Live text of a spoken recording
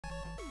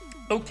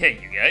Okay,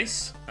 you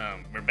guys,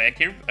 we're back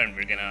here and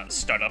we're gonna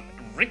start up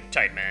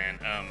Riptide, man.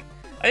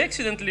 I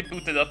accidentally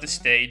booted up the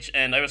stage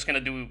and I was gonna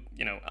do,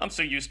 you know, I'm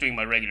so used to doing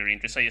my regular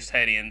intros, I just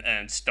head in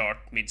and start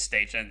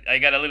mid-stage and I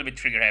got a little bit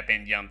trigger happy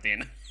and jumped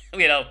in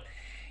without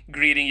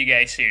greeting you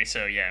guys here,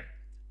 so yeah.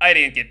 I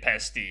didn't get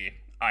past the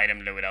item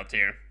loadout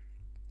here.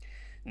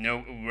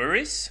 No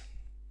worries.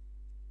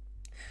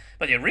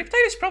 But yeah,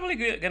 Riptide is probably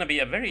gonna be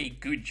a very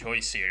good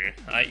choice here.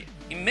 I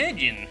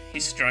imagine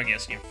he's strong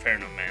against the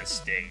Inferno Man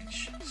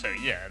stage. So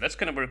yeah, that's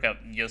gonna work out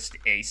just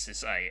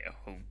aces, I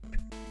hope.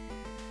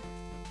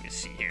 You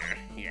see here,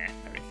 yeah,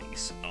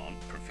 everything's on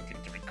perfectly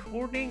to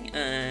recording,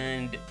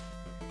 and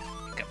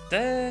got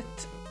that,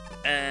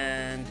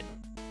 and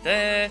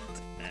that,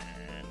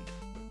 and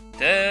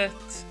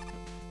that.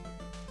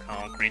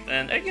 Concrete,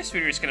 and I guess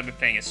we're just gonna be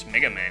playing as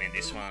Mega Man in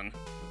this one.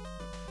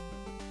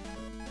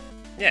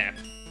 Yeah.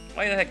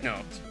 Why the heck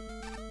not?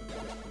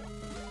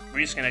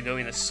 We're just gonna go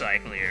in a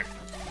cycle here.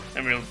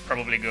 And we'll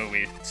probably go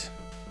with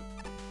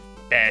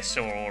Bass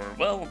or,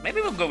 well,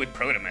 maybe we'll go with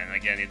Proto Man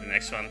again in the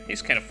next one.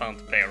 He's kind of fun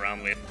to play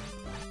around with.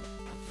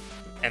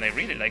 And I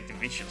really like the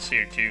visuals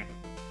here too.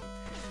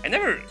 I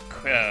never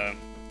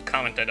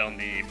commented on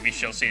the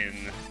visuals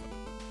in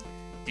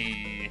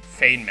the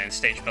Feynman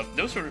stage, but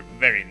those were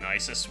very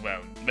nice as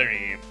well.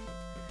 Very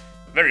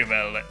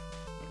well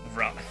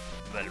rounded,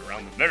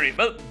 very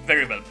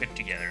well put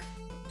together.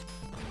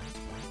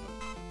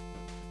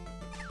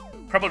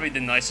 Probably the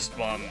nicest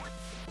one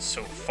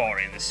so far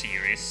in the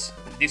series.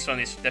 This one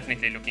is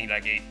definitely looking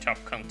like a top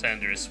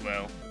contender as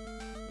well.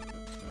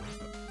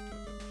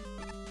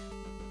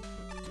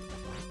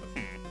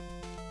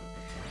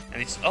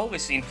 And it's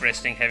always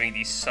interesting having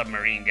these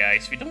submarine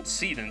guys. We don't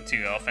see them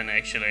too often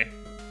actually.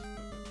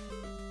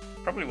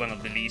 Probably one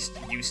of the least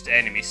used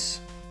enemies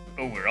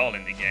overall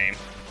in the game,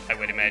 I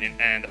would imagine.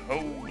 And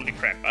holy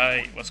crap,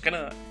 I was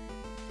gonna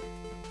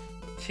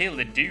kill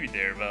the dude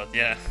there, but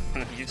yeah,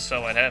 you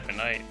saw what happened.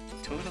 I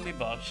totally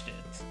botched it.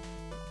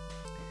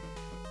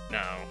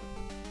 Now,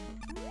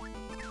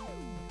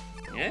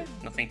 yeah,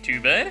 nothing too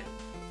bad.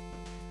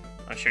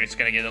 I'm sure it's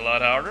gonna get a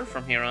lot harder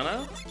from here on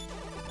out.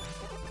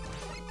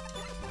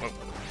 Whoa,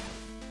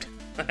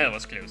 that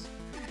was close.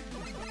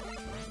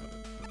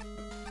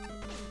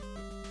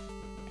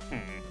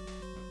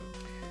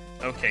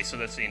 Okay, so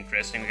that's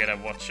interesting. We gotta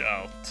watch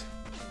out.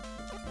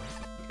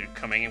 They're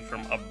coming in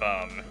from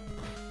above.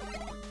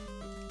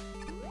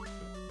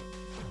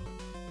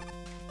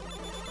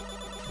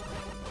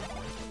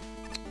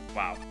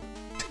 Wow.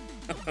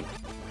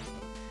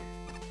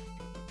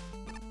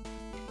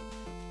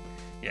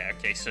 Yeah,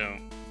 okay, so...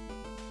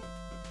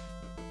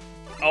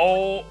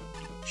 Oh!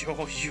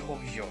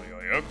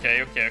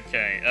 Okay.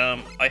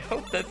 I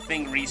hope that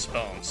thing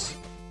respawns.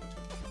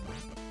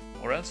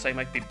 Or else I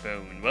might be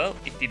boned. Well,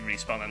 it did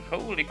respawn, and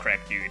holy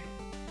crap, dude.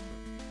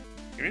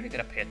 You really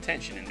gotta pay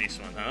attention in this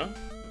one, huh?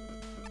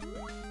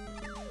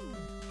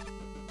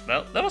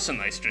 Well, that was a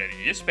nice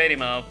strategy. Just bait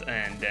him out,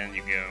 and then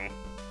you go.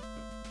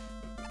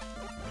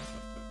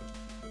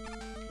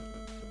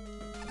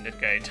 That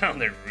guy down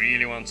there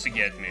really wants to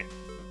get me.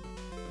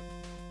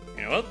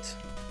 You know what?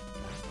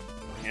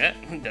 Yeah,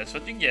 that's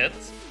what you get.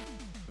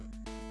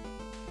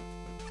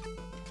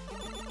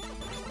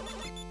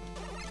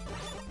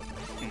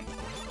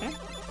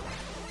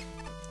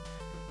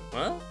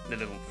 Well, the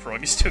little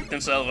froggies took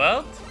themselves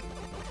out.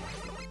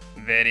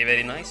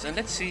 Very nice. And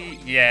let's see.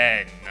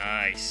 Yeah,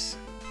 nice.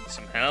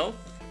 Some health.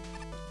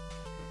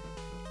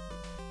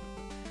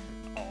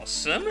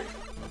 Awesome.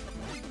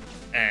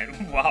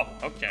 And wow,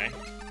 okay.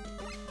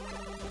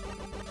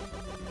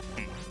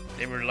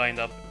 They were lined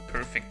up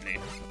perfectly.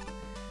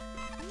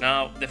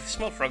 Now, the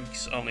small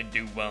frogs only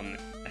do 1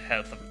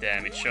 health of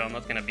damage, so I'm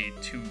not gonna be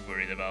too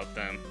worried about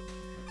them.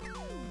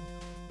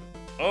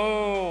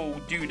 Oh,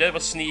 dude, that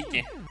was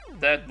sneaky.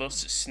 That was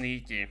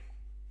sneaky.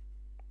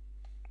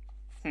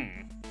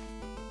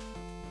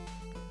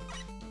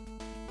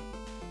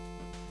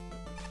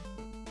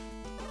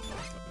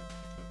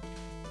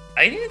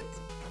 I didn't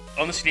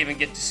honestly even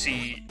get to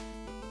see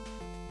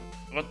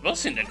what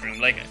was in that room.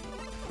 Like,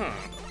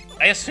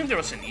 I assumed there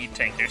was an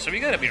E-tank there, so we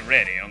gotta be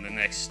ready on the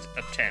next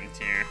attempt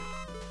here.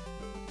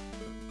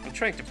 I'm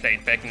trying to play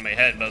it back in my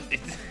head, but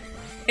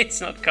it's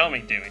not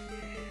coming to me.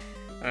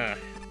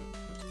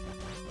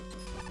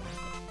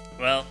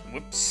 Well,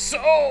 whoops.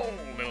 So,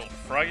 little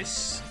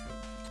froggies,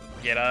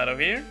 get out of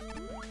here.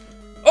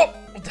 Oh!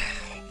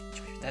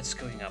 That's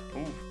going up.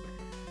 Ooh.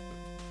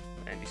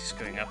 And this is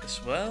going up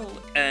as well.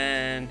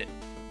 And...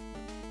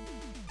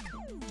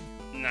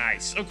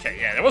 nice. Okay,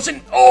 yeah, there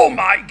wasn't... Oh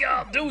my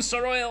god! Those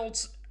are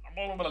else...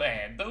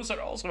 Those are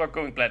also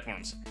outgoing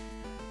platforms.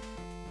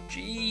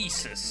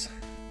 Jesus.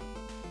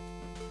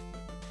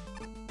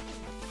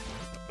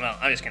 Well,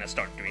 I'm just gonna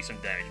start doing some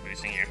damage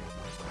boosting here.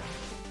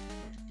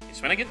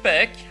 Just when I get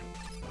back...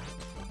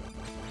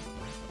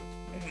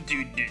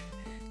 Dude,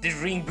 the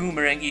ring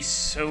boomerang is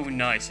so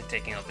nice at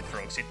taking out the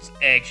frogs. It's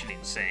actually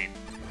insane.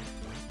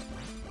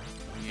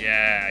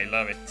 Yeah, I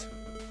love it.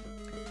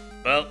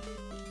 Well,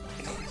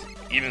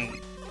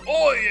 even...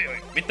 Oh, yeah.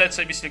 With that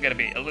said, we still gotta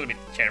be a little bit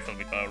careful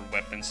with our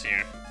weapons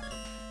here.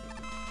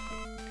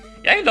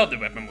 Yeah, I love the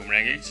weapon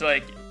boomerang. It's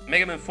like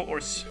Mega Man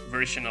 4's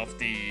version of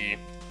the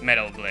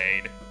Metal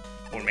Blade,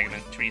 or Mega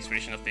Man 3's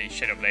version of the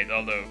Shadow Blade,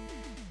 although,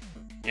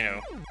 you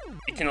know,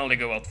 it can only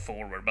go out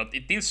forward, but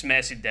it deals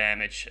massive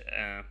damage,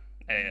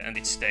 and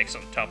it stacks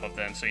on top of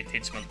them, so it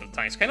hits multiple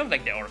times, kind of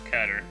like the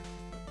Arcader.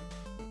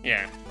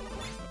 Yeah.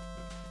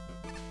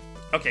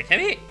 Okay, can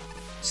we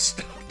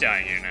stop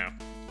dying here now?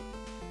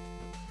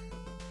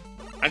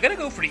 I'm gonna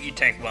go for the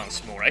E-Tank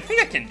once more. I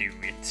think I can do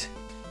it.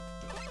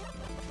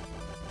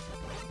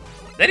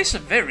 That is a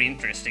very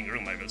interesting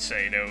room, I will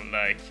say, though.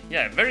 Like,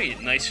 yeah, very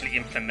nicely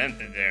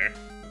implemented there.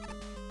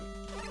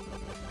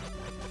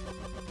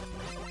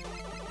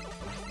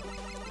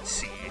 Let's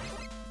see.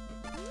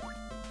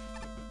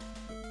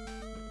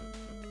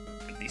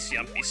 This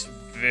jump is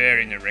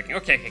very nerve-wracking.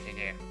 Okay.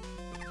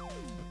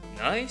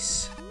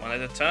 Nice. One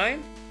at a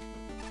time.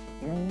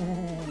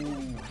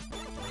 Ooh.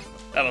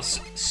 That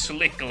was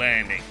slick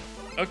landing.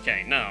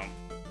 Okay, now,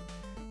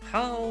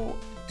 how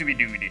do we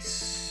do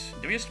this?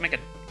 Do we just make a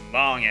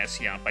long-ass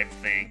jump, I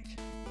think?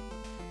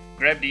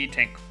 Grab the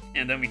E-Tank,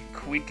 and then we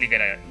quickly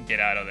gotta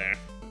get out of there.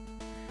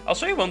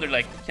 Also, I wonder,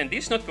 like, can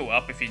this not go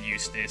up if you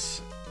use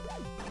this?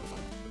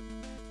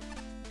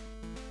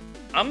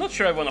 I'm not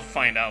sure I want to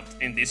find out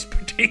in this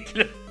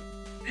particular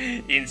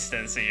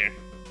instance here.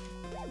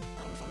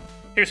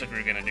 Here's what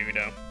we're gonna do,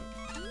 though.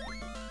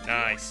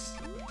 Nice.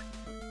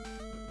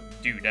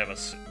 Dude, that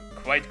was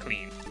quite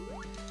clean.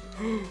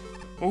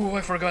 Oh,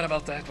 I forgot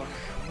about that one.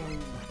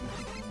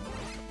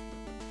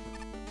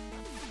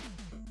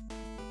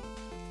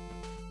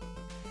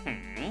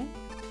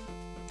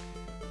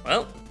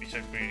 Well, this is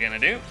what we're gonna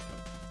do.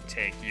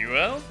 Take you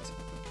out.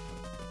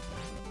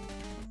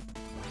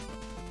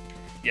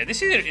 Yeah, this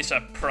here is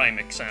a prime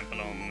example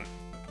on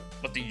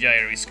what the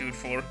gyro is good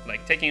for.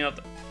 Like, taking out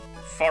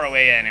far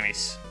away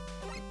enemies.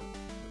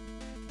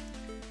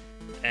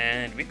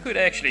 And we could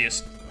actually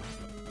just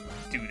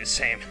do the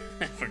same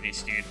for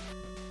this dude.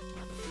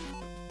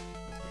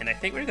 And I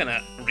think we're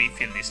gonna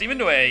refill this, even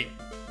though I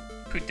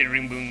put the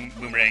ring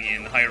boomerang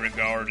in higher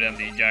regard than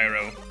the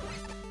gyro.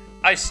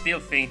 I still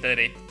think that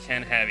it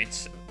can have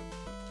its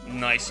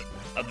nice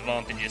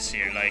advantages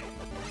here. Like,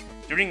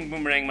 the ring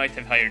boomerang might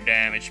have higher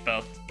damage,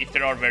 but if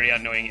there are very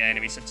annoying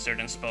enemies at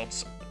certain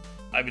spots,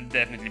 I would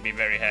definitely be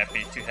very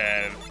happy to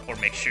have, or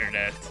make sure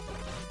that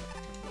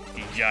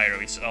the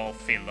gyro is all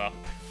filled up,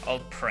 all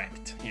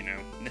prepped, you know.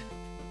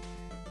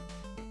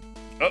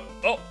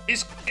 Oh,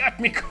 he's got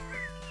me.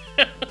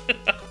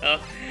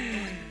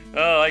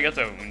 Oh, I got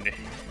owned.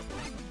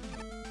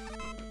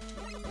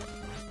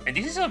 And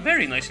this is a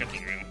very nice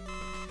looking room.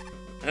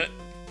 I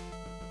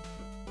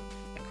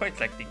quite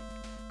like the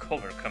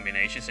color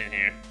combinations in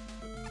here.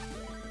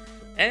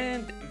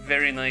 And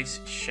very nice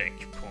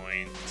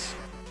checkpoint.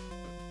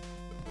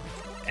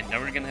 And now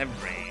we're gonna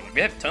have rain.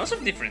 We have tons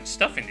of different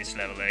stuff in this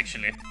level,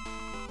 actually.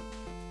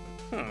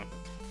 Huh.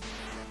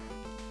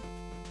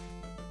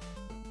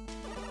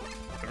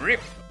 Hurry.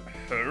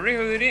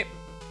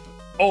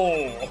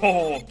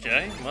 Oh,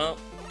 okay, well.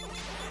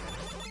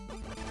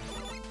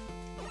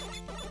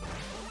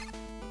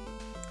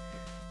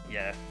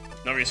 Yeah,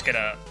 now we're just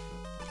gonna...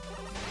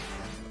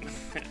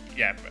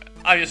 yeah,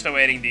 I'm just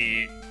awaiting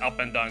the up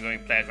and down going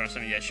platforms,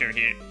 and yeah, sure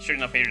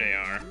enough, here they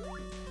are.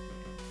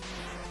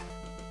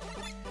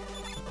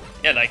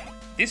 Yeah, like,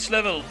 this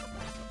level,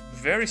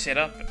 very set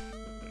up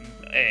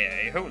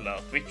a whole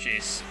lot, which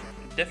is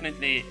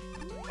definitely,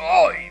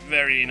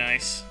 very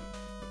nice.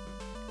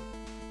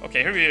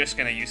 Okay, here we're just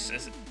gonna use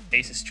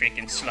Ace's trick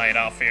and slide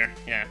off here.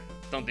 Yeah,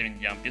 don't even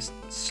jump, just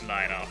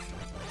slide off.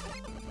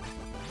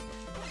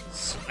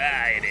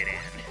 Slide it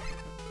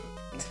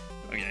in.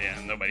 Okay,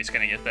 yeah, nobody's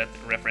gonna get that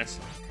reference.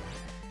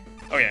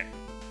 Okay.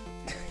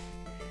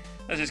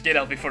 Let's just get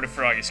out before the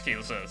froggy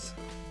kills us.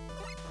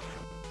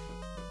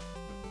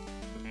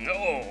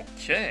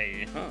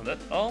 Okay, that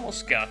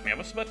almost got me. I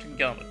was about to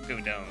go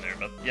down there,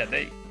 but yeah,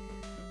 they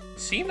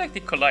seem like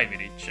they collide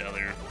with each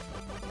other.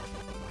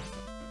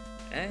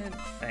 And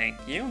thank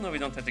you. No, we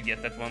don't have to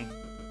get that one.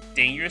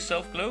 Danger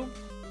yourself, globe.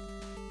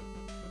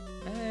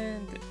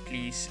 And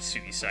please,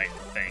 suicide.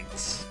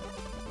 Thanks.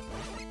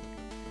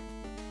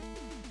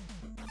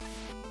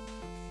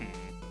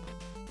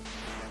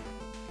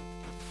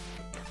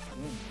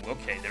 Ooh,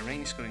 okay, the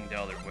rain is going the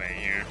other way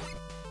here.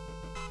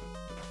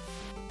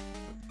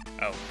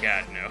 Oh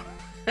god,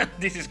 no.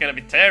 This is gonna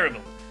be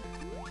terrible.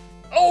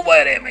 Oh,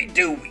 what am I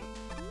doing?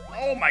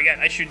 Oh my god,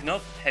 I should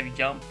not have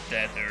jumped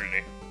that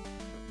early.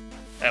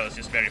 That was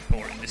just very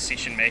poor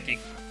decision making.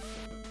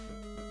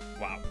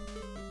 Wow.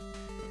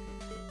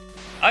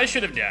 I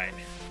should have died.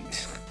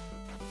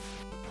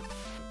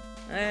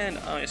 And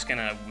I'm just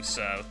gonna wuss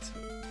out.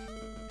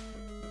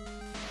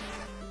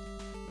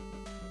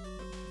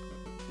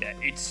 Yeah,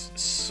 it's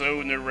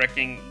so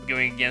nerve-wracking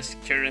going against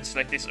the currents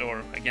like this,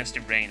 or against the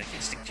rain,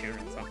 against the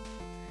currents. Huh?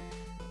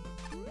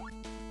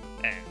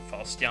 And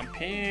fast jump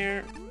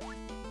here.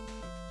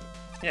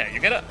 Yeah,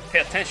 you gotta pay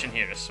attention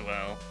here as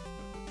well.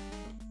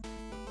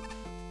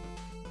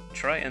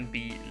 Try and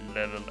be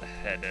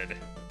level-headed.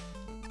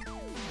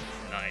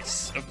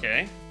 Nice,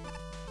 okay.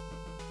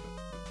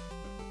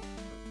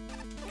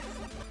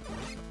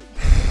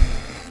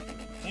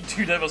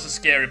 Dude, that was a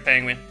scary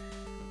penguin.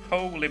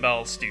 Holy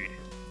balls, dude.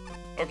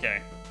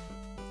 Okay.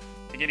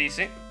 Take it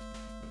easy.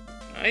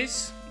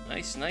 Nice,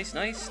 nice, nice,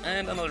 nice.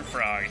 And another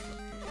frog.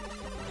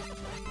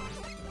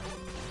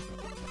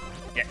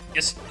 Yeah,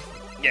 just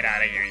get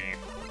out of here, you.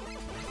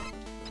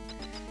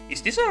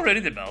 Is this already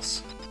the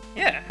boss?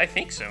 Yeah, I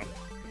think so.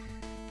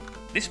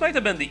 This might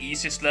have been the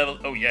easiest level.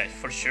 Oh yeah,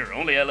 for sure.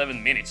 Only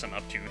 11 minutes I'm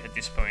up to at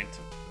this point.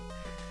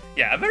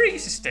 Yeah, a very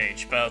easy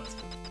stage, but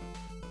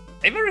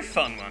a very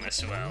fun one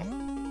as well.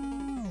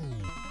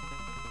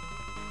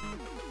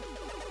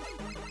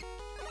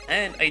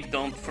 And I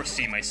don't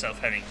foresee myself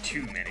having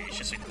too many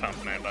issues with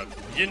Pump Man, but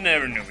you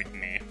never know with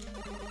me.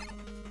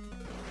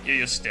 You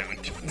just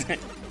don't.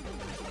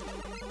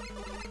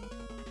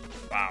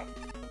 Wow.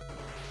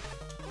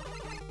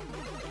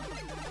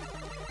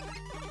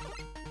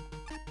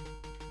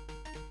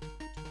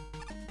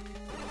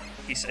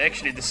 He's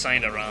actually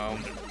designed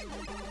around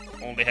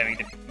only having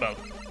the... well,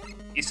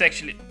 it's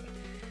actually...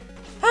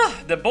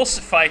 the boss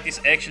fight is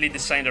actually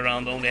designed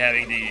around only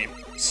having the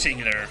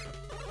singular...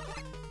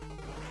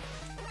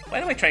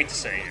 What am I trying to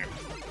say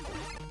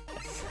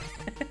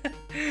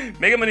here?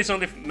 Mega Man is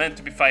only meant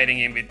to be fighting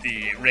him with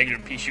the regular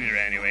pea shooter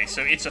anyway,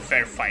 so it's a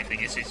fair fight, I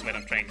guess is what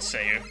I'm trying to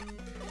say here.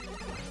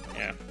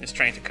 Yeah, just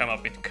trying to come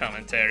up with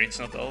commentary, it's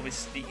not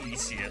always the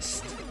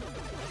easiest.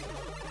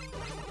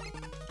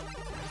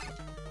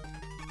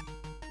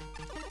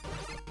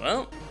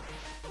 Well,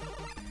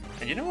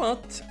 and you know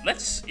what?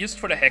 Let's, just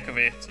for the heck of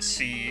it,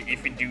 see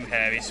if we do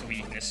have his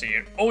weakness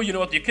here. Oh, you know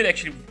what? You could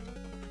actually...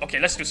 Okay,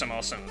 let's do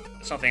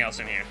something else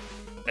in here.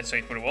 Let's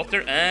wait for the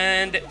water,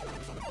 and...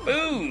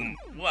 Boom!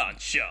 One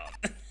shot.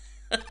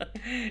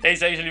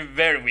 He's actually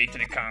very weak to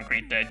the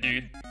concrete, that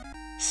dude.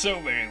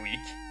 So very weak.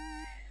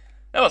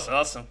 That was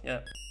awesome, yeah.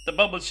 The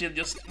bubble shield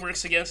just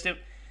works against him.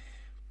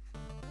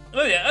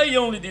 Well, yeah, I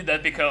only did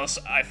that because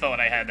I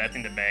thought I had that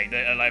in the bag.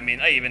 I mean,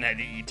 I even had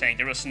the E-Tank.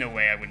 There was no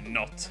way I would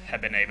not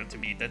have been able to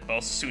beat that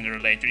boss sooner or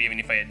later, even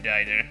if I had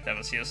died there. That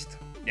was just...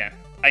 yeah,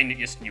 I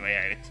just knew I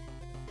had it.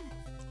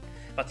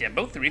 But yeah,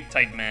 both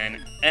Riptide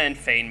Man and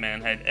Fane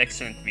Man had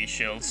excellent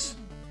visuals.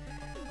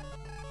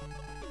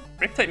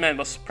 Riptide Man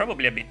was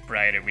probably a bit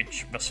brighter,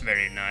 which was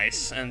very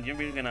nice. And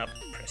we're gonna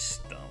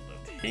press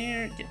download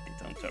here, get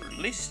it onto our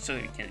list so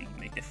we can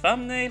make the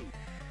thumbnail.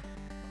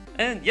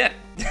 And yeah.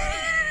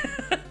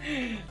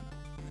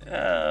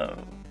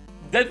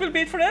 That will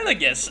be it for that, I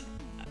guess.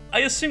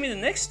 I assume in the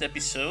next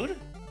episode,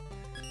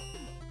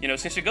 you know,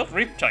 since we got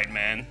Riptide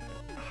Man,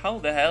 how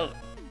the hell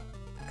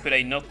could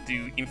I not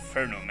do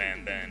Inferno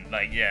Man then?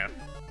 Like, yeah,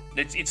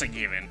 it's a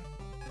given.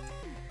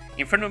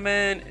 Inferno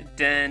Man,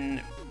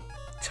 then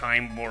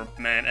Time Warp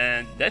Man,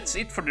 and that's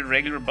it for the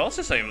regular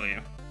bosses, I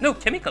believe. No,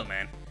 Chemical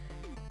Man.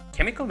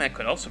 Chemical Man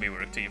could also be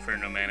worked to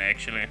Inferno Man,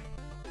 actually.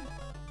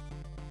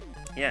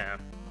 Yeah.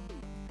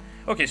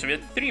 Okay, so we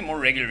have 3 more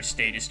regular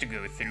stages to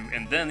go through,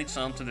 and then it's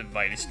on to the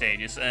Vile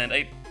stages, and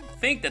I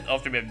think that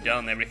after we have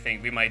done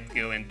everything, we might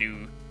go and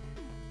do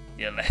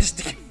the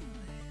Elastic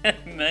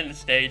Man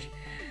stage.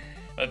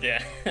 But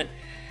yeah.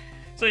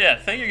 So yeah,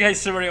 thank you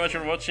guys so very much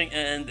for watching,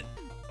 and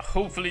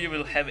hopefully you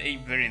will have a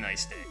very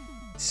nice day.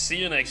 See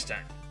you next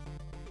time.